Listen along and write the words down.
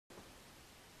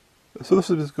So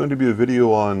this is going to be a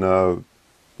video on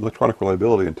electronic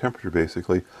reliability and temperature,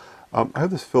 basically. I have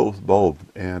this Philips bulb,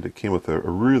 and it came with a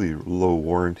really low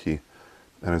warranty,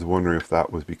 and I was wondering if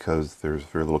that was because there's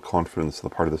very little confidence on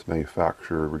the part of this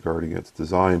manufacturer regarding its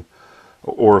design,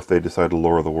 or if they decided to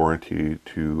lower the warranty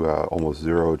to almost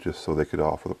zero just so they could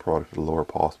offer the product at a lower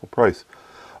possible price.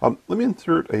 Let me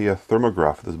insert a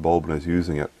thermograph of this bulb when I was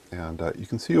using it, and you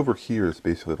can see over here is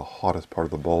basically the hottest part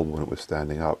of the bulb when it was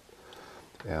standing up.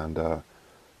 And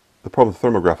the problem with the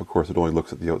thermograph, of course, it only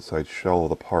looks at the outside shell of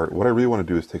the part. What I really want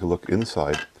to do is take a look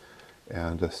inside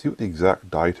and see what the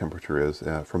exact die temperature is.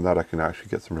 From that I can actually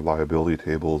get some reliability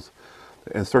tables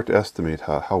and start to estimate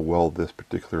how well this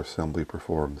particular assembly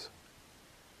performs.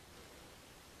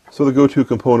 So the go-to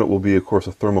component will be, of course,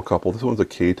 a thermocouple. This one's a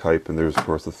K-type, and there's, of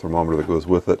course, the thermometer that goes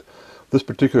with it. This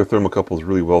particular thermocouple is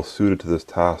really well suited to this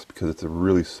task because it's a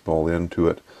really small end to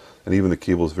it, and even the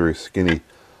cable is very skinny.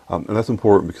 And that's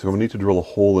important because I'm going to need to drill a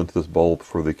hole into this bulb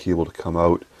for the cable to come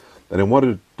out. And I want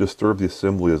to disturb the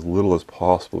assembly as little as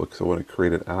possible because I want to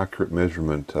create an accurate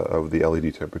measurement of the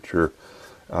LED temperature,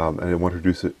 and I want to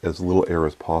reduce it as little error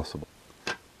as possible.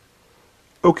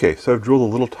 Okay, so I've drilled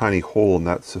a little tiny hole, and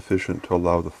that's sufficient to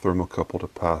allow the thermocouple to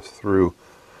pass through.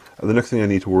 And the next thing I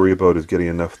need to worry about is getting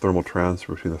enough thermal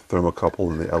transfer between the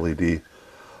thermocouple and the LED.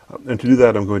 And to do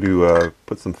that, I'm going to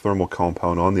put some thermal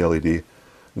compound on the LED.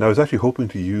 Now, I was actually hoping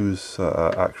to use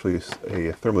actually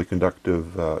a thermally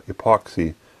conductive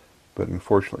epoxy, but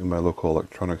unfortunately my local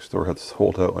electronics store had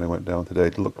sold out when I went down today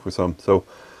to look for some. So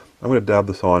I'm going to dab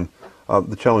this on.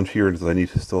 The challenge here is I need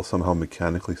to still somehow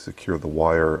mechanically secure the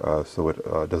wire so it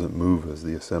doesn't move as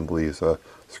the assembly is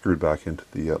screwed back into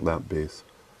the lamp base.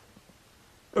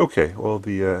 Okay, well,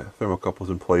 the thermocouple is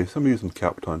in place. I'm going to use some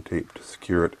Kapton tape to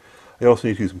secure it. I also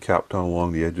need to use some Kapton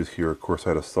along the edges here. Of course,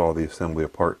 I had to saw the assembly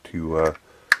apart to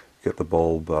get the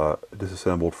bulb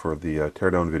disassembled for the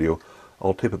teardown video.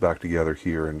 I'll tape it back together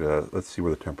here, and let's see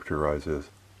where the temperature rise is.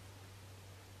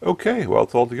 Okay, well,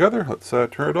 it's all together. Let's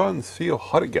turn it on and see how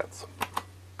hot it gets.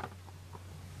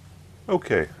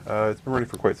 Okay, it's been running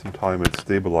for quite some time. It's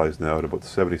stabilized now at about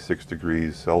 76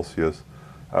 degrees Celsius.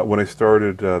 When I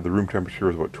started, the room temperature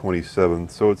was about 27,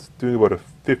 so it's doing about a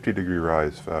 50-degree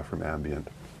rise from ambient.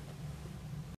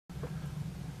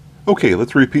 Okay,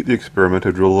 let's repeat the experiment.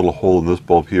 I drilled a little hole in this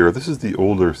bulb here. This is the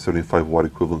older 75 watt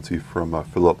equivalency from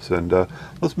Philips, and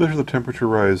let's measure the temperature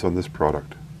rise on this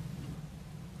product.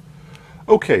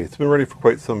 Okay, it's been running for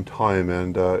quite some time,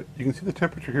 and you can see the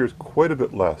temperature here is quite a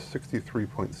bit less,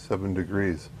 63.7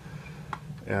 degrees.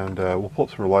 And we'll pull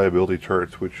up some reliability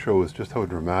charts which show us just how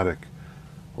dramatic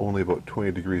only about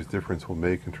 20 degrees difference will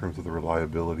make in terms of the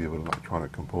reliability of an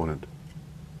electronic component.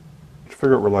 To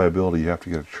figure out reliability, you have to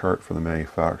get a chart from the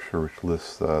manufacturer which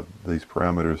lists these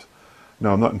parameters.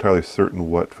 Now, I'm not entirely certain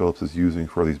what Philips is using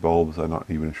for these bulbs. I'm not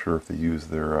even sure if they use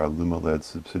their LEDS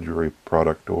subsidiary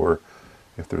product or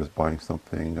if they're just buying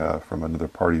something from another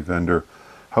party vendor.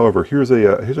 However, here's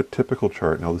a typical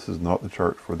chart. Now, this is not the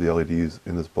chart for the LEDs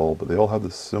in this bulb, but they all have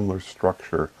this similar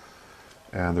structure.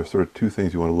 And there's sort of two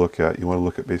things you want to look at. You want to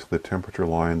look at basically the temperature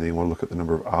line, then you want to look at the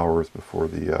number of hours before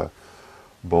the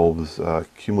bulb's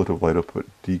cumulative light output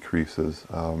decreases.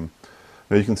 Now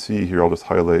you can see here, I'll just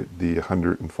highlight the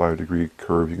 105 degree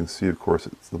curve. You can see, of course,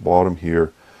 it's the bottom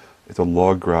here. It's a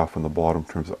log graph on the bottom in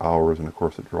terms of hours, and of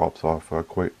course it drops off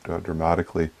quite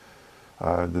dramatically.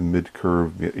 The mid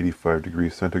curve at 85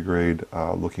 degrees centigrade,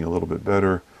 looking a little bit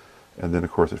better. And then,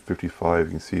 of course, at 55,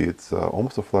 you can see it's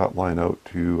almost a flat line out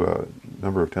to a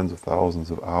number of tens of thousands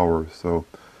of hours. So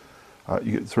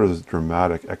you get sort of this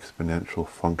dramatic exponential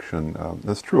function.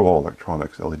 That's true of all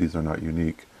electronics. LEDs are not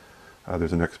unique.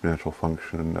 There's an exponential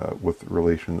function with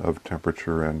relation of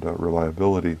temperature and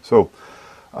reliability. So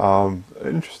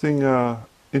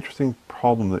interesting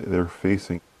problem that they're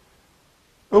facing.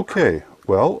 Okay,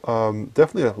 well,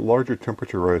 definitely a larger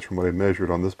temperature rise from what I measured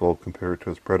on this bulb compared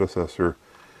to its predecessor.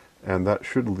 And that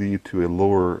should lead to a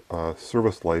lower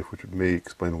service life, which may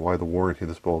explain why the warranty of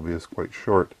this bulb is quite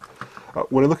short.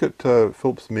 When I look at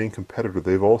Philips' main competitor,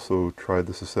 they've also tried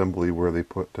this assembly where they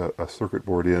put a circuit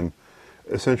board in,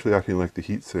 essentially acting like the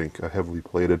heatsink, heavily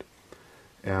plated.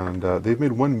 And they've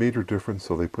made one major difference,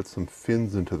 so they put some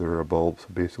fins into their bulb, so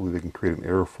basically they can create an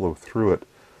airflow through it.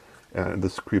 And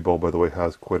this Cree bulb, by the way,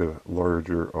 has quite a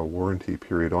larger warranty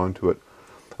period onto it.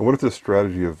 I wonder if this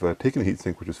strategy of taking a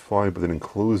heatsink, which is fine, but then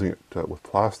enclosing it with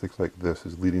plastics like this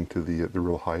is leading to the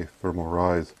real high thermal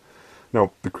rise.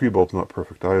 Now, the Cree bulb's not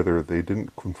perfect either. They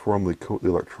didn't conformably coat the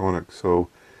electronics, so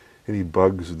any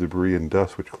bugs, debris, and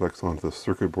dust which collects onto the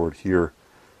circuit board here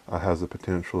has the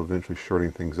potential of eventually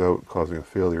shorting things out, causing a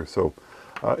failure. So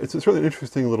It's certainly an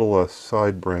interesting little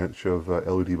side branch of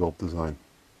LED bulb design.